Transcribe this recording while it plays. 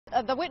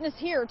the witness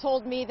here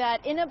told me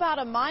that in about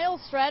a mile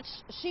stretch,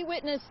 she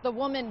witnessed the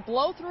woman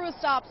blow through a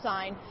stop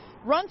sign,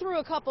 run through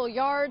a couple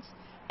yards,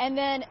 and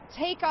then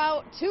take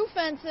out 2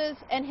 fences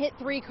and hit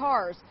 3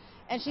 cars.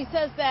 And she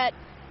says that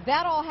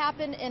all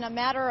happened in a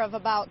matter of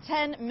about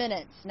 10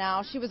 minutes.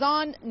 Now, she was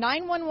on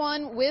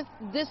 911 with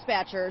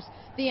dispatchers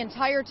the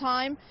entire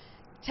time,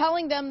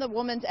 telling them the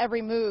woman's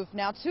every move.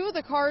 Now, 2 of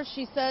the cars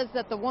she says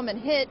that the woman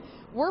hit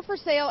were for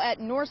sale at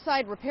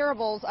Northside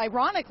Repairables.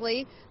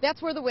 Ironically,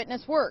 that's where the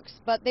witness works,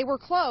 but they were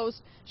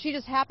closed. She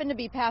just happened to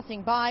be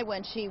passing by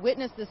when she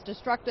witnessed this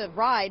destructive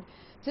ride.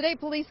 Today,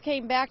 police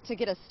came back to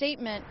get a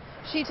statement.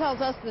 She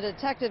tells us the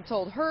detective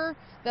told her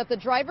that the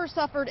driver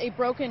suffered a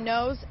broken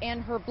nose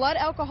and her blood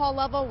alcohol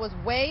level was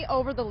way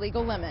over the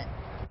legal limit.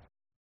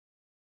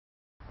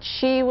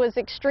 She was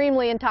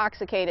extremely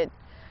intoxicated.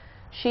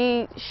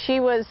 She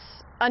was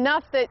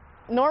enough that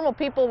normal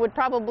people would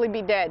probably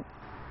be dead.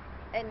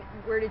 And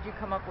where did you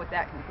come up with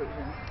that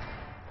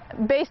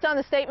conclusion? Based on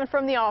the statement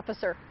from the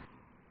officer.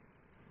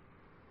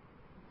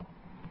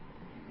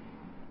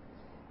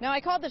 Now, I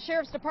called the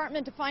Sheriff's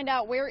Department to find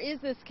out where is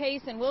this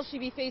case and will she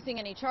be facing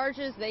any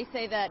charges. They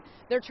say that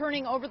they're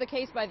turning over the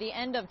case by the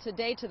end of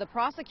today to the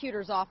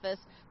prosecutor's office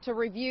to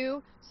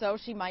review, so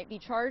she might be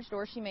charged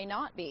or she may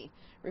not be.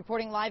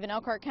 Reporting live in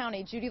Elkhart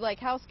County, Judi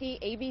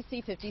Lykowski,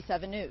 ABC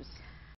 57 News.